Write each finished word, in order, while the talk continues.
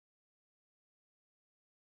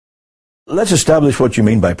let's establish what you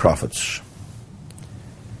mean by prophets.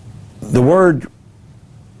 The word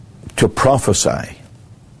to prophesy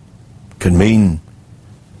can mean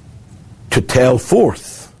to tell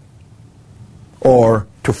forth or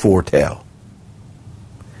to foretell.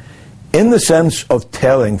 In the sense of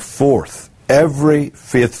telling forth, every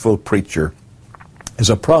faithful preacher is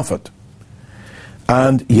a prophet.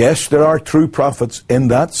 And yes, there are true prophets in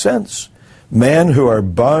that sense. Men who are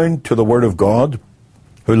bound to the Word of God,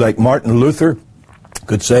 who, like Martin Luther,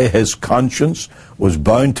 could say his conscience was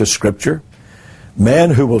bound to Scripture.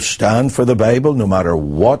 Men who will stand for the Bible no matter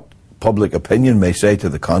what public opinion may say to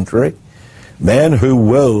the contrary. Men who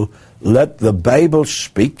will let the Bible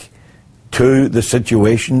speak to the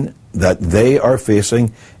situation that they are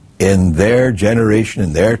facing in their generation,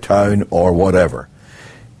 in their town, or whatever.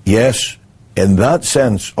 Yes, in that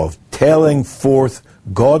sense of telling forth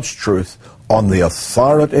God's truth on the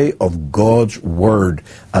authority of God's Word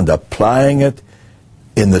and applying it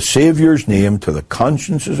in the Saviour's name to the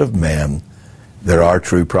consciences of men, there are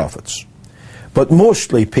true prophets. But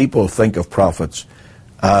mostly people think of prophets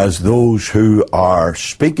as those who are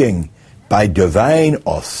speaking by divine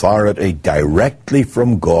authority directly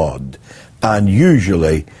from God, and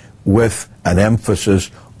usually with an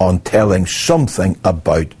emphasis on telling something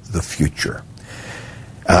about the future.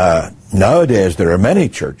 Nowadays there are many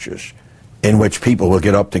churches in which people will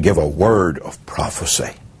get up to give a word of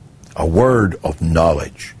prophecy, a word of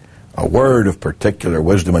knowledge, a word of particular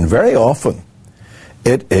wisdom, and very often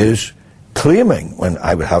it is claiming, when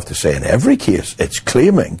I would have to say in every case, it's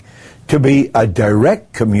claiming to be a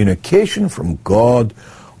direct communication from God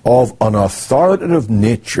of an authoritative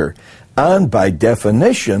nature, and by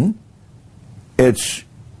definition, it's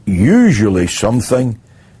usually something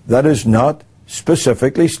that is not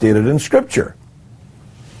specifically stated in Scripture.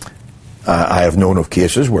 I have known of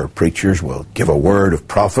cases where preachers will give a word of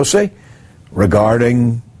prophecy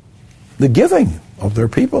regarding the giving of their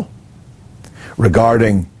people,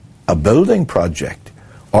 regarding a building project,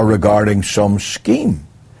 or regarding some scheme.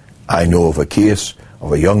 I know of a case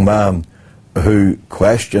of a young man who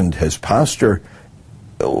questioned his pastor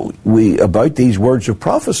about these words of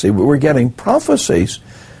prophecy. We were getting prophecies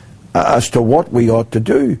as to what we ought to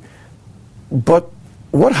do. But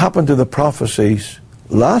what happened to the prophecies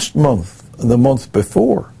last month and the month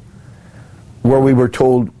before, where we were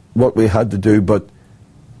told what we had to do, but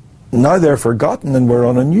now they're forgotten and we're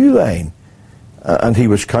on a new line? And he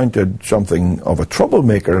was counted something of a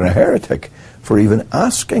troublemaker and a heretic for even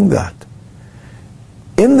asking that.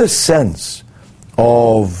 In the sense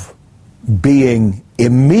of being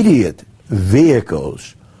immediate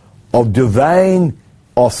vehicles of divine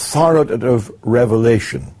authoritative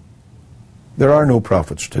revelation, there are no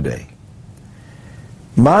prophets today.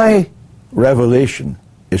 My revelation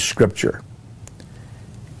is Scripture.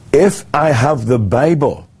 If I have the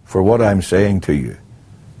Bible for what I'm saying to you,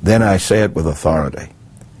 then I say it with authority.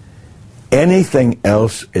 Anything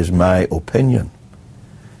else is my opinion.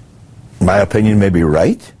 My opinion may be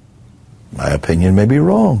right. My opinion may be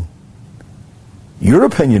wrong. Your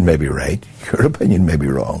opinion may be right. Your opinion may be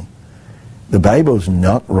wrong. The Bible's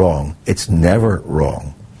not wrong. It's never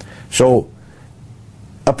wrong. So,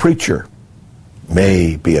 a preacher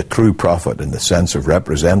may be a true prophet in the sense of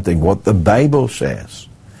representing what the Bible says.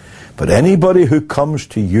 But anybody who comes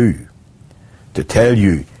to you to tell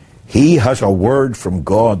you he has a word from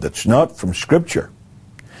God that's not from Scripture,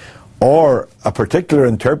 or a particular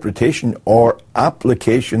interpretation or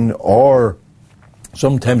application, or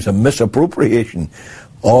sometimes a misappropriation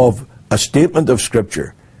of a statement of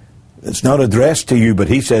Scripture, it's not addressed to you, but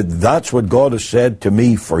he said, that's what God has said to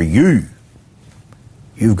me for you.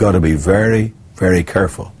 You've got to be very, very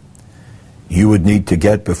careful. You would need to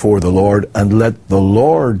get before the Lord and let the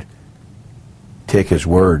Lord take His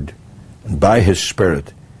word and by His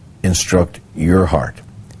Spirit instruct your heart.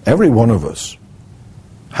 Every one of us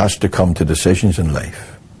has to come to decisions in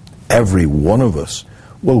life. Every one of us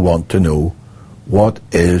will want to know what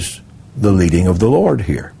is the leading of the Lord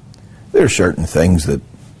here. There are certain things that,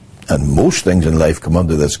 and most things in life come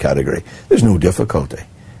under this category. There's no difficulty,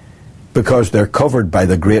 because they're covered by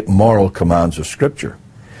the great moral commands of Scripture.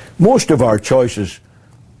 Most of our choices,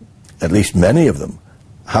 at least many of them,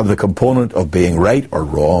 have the component of being right or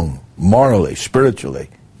wrong, morally, spiritually,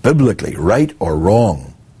 biblically, right or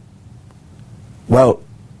wrong. Well,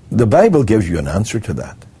 the Bible gives you an answer to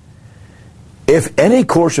that. If any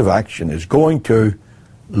course of action is going to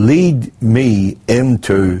lead me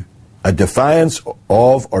into a defiance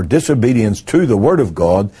of or disobedience to the Word of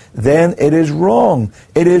God, then it is wrong.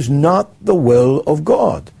 It is not the will of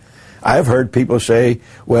God. I've heard people say,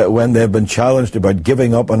 when they've been challenged about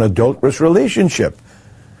giving up an adulterous relationship,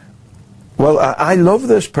 Well, I love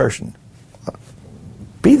this person.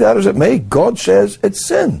 Be that as it may, God says it's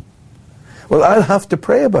sin. Well, I'll have to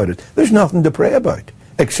pray about it. There's nothing to pray about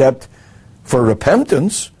except for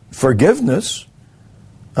repentance, forgiveness,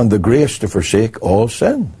 and the grace to forsake all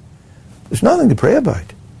sin. There's nothing to pray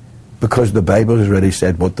about because the Bible has already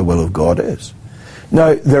said what the will of God is.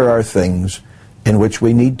 Now, there are things in which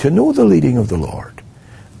we need to know the leading of the Lord.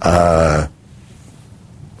 As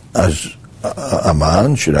a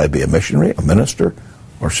man, should I be a missionary, a minister,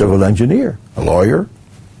 or civil engineer, a lawyer,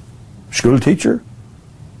 school teacher,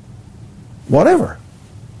 whatever?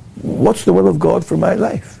 What's the will of God for my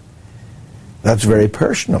life? That's very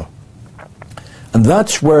personal. And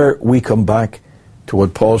that's where we come back to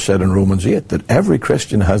what Paul said in Romans 8, that every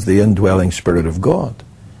Christian has the indwelling Spirit of God.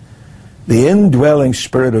 The indwelling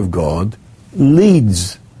Spirit of God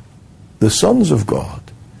leads the sons of God.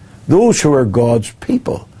 Those who are God's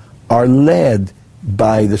people are led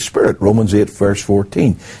by the Spirit. Romans 8, verse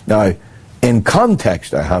 14. Now, in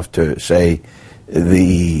context, I have to say,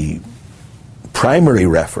 the primary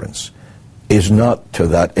reference is not to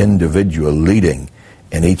that individual leading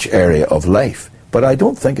in each area of life, but I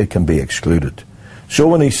don't think it can be excluded. So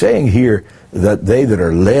when he's saying here that they that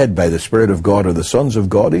are led by the Spirit of God are the sons of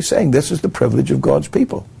God, he's saying this is the privilege of God's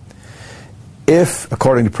people. If,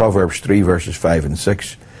 according to Proverbs 3, verses 5 and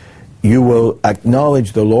 6, you will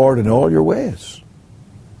acknowledge the Lord in all your ways,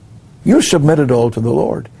 you submit it all to the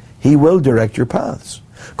Lord, He will direct your paths.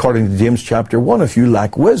 According to James chapter 1, if you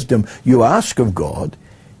lack wisdom, you ask of God,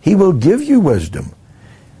 He will give you wisdom.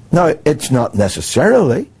 Now, it's not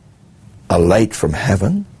necessarily a light from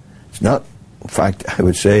heaven. It's not, in fact, I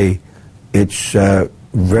would say it's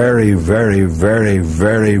very, very, very,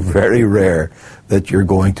 very, very rare that you're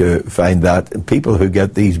going to find that. People who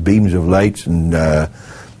get these beams of lights and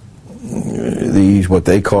these, what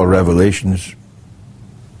they call revelations,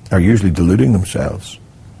 are usually deluding themselves.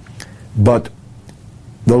 But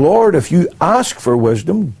the Lord, if you ask for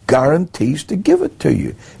wisdom, guarantees to give it to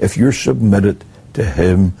you if you're submitted to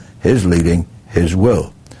Him, His leading, His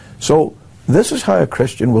will. So this is how a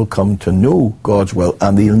Christian will come to know God's will,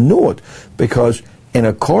 and he'll know it because in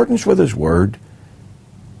accordance with His Word,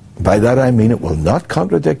 by that I mean it will not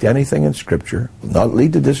contradict anything in Scripture, will not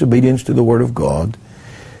lead to disobedience to the Word of God.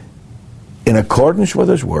 In accordance with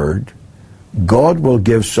His Word, God will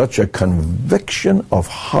give such a conviction of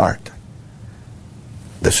heart.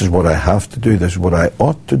 This is what I have to do, this is what I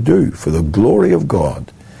ought to do for the glory of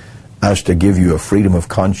God, as to give you a freedom of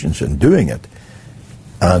conscience in doing it,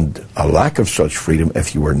 and a lack of such freedom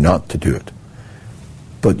if you were not to do it.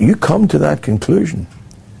 But you come to that conclusion.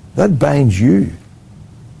 That binds you.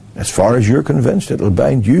 As far as you're convinced, it'll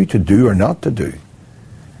bind you to do or not to do.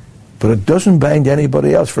 But it doesn't bind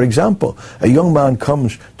anybody else. For example, a young man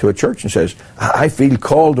comes to a church and says, I feel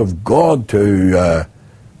called of God to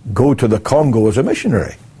go to the Congo as a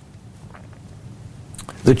missionary.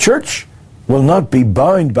 The church will not be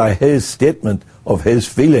bound by his statement of his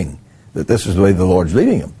feeling that this is the way the Lord's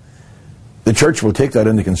leading him. The church will take that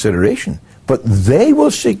into consideration, but they will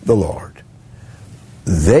seek the Lord.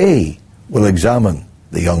 They will examine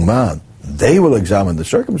the young man. They will examine the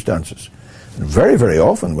circumstances. And very, very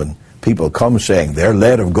often when people come saying they're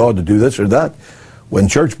led of God to do this or that, when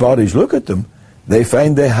church bodies look at them, they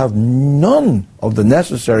find they have none of the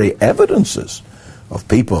necessary evidences of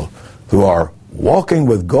people who are walking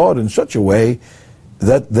with God in such a way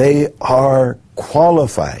that they are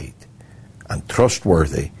qualified and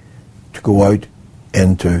trustworthy to go out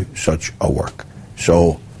into such a work.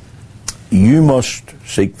 So you must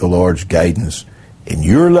seek the Lord's guidance in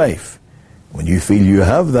your life. When you feel you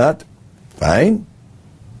have that, fine.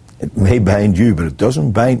 It may bind you, but it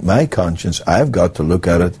doesn't bind my conscience. I've got to look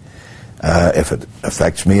at it, if it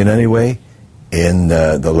affects me in any way, in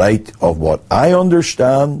the light of what I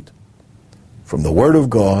understand from the Word of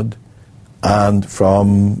God and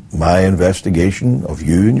from my investigation of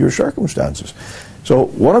you and your circumstances. So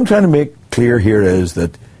what I'm trying to make clear here is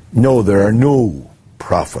that no, there are no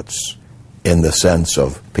prophets in the sense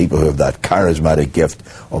of people who have that charismatic gift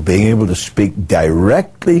of being able to speak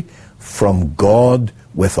directly from God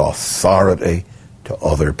with authority to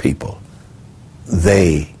other people.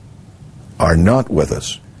 They are not with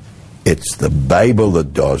us. It's the Bible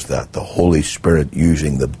that does that, the Holy Spirit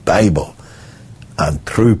using the Bible. And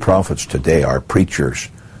true prophets today are preachers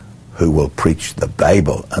who will preach the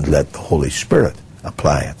Bible and let the Holy Spirit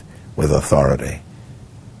apply it with authority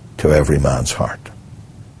to every man's heart.